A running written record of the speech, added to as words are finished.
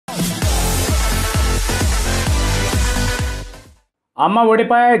అమ్మ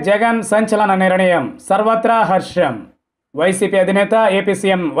ఒడిపై జగన్ సంచలన నిర్ణయం, సర్వత్రా హర్షం. వైసీపీ అధినేత AP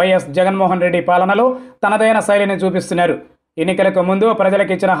CM YS Jaganmohan Reddy పాలనలో తనదైన శైలిని చూపిస్తున్నారు. ఎన్నికలకు ముందు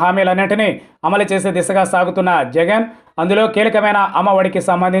ప్రజలకు ఇచ్చిన హామీలన్నింటినీ అమలు చేసే దిశగా సాగుతున్న జగన్, అందులో కీలకమైన అమ్మ ఒడికి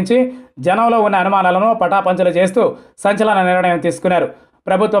సంబంధించి జనంలో ఉన్న అనుమానాలను పటాపంచలు చేస్తూ సంచలన నిర్ణయం తీసుకున్నారు.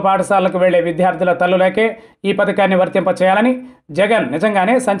 ప్రభుత్వ పాఠశాలకు వెళ్లే విద్యార్థుల తల్లులకే ఈ పథకాన్ని వర్తింపచేయాలని జగన్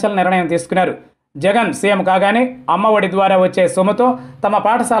నిజంగానే సంచలన నిర్ణయం తీసుకున్నారు. జగన్ సీఎం కాగానే అమ్మ ఒడి ద్వారా వచ్చే సొమ్ముతో తమ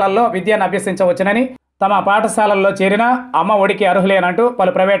పాఠశాలల్లో విద్యను అభ్యసించవచ్చునని, తమ పాఠశాలల్లో చేరిన అమ్మ ఒడికి అర్హులేనంటూ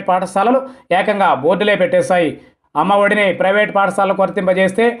పలు ప్రైవేట్ పాఠశాలలు ఏకంగా బోర్డులే పెట్టేశాయి. అమ్మ ఒడిని ప్రైవేట్ పాఠశాలకు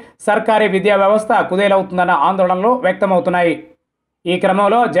వర్తింపజేస్తే సర్కారీ విద్యా వ్యవస్థ కుదేలవుతుందన్న ఆందోళనలు వ్యక్తమవుతున్నాయి. ఈ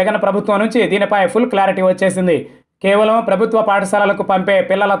క్రమంలో జగన్ ప్రభుత్వం నుంచి దీనిపై ఫుల్ క్లారిటీ వచ్చేసింది. కేవలం ప్రభుత్వ పాఠశాలలకు పంపే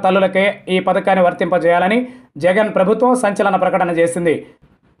పిల్లల తల్లులకే ఈ పథకాన్ని వర్తింపజేయాలని జగన్ ప్రభుత్వం సంచలన ప్రకటన చేసింది.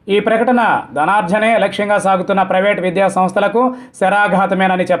 ఈ ప్రకటన ధనార్జనే లక్ష్యంగా సాగుతున్న ప్రైవేట్ విద్యా సంస్థలకు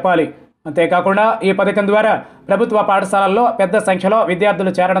శరాఘాతమేనని చెప్పాలి. అంతేకాకుండా ఈ పథకం ద్వారా ప్రభుత్వ పాఠశాలల్లో పెద్ద సంఖ్యలో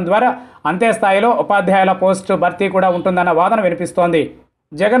విద్యార్థులు చేరడం ద్వారా అంతే స్థాయిలో ఉపాధ్యాయుల పోస్టు భర్తీ కూడా ఉంటుందన్న వాదన వినిపిస్తోంది.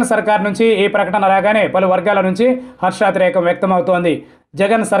 జగన్ సర్కార్ నుంచి ఈ ప్రకటన రాగానే పలు వర్గాల నుంచి హర్షాతిరేకం వ్యక్తమవుతోంది.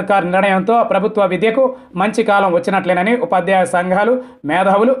 జగన్ సర్కార్ నిర్ణయంతో ప్రభుత్వ విద్యకు మంచి కాలం వచ్చినట్లేనని ఉపాధ్యాయ సంఘాలు,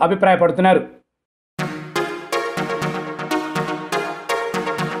 మేధావులు అభిప్రాయపడుతున్నారు.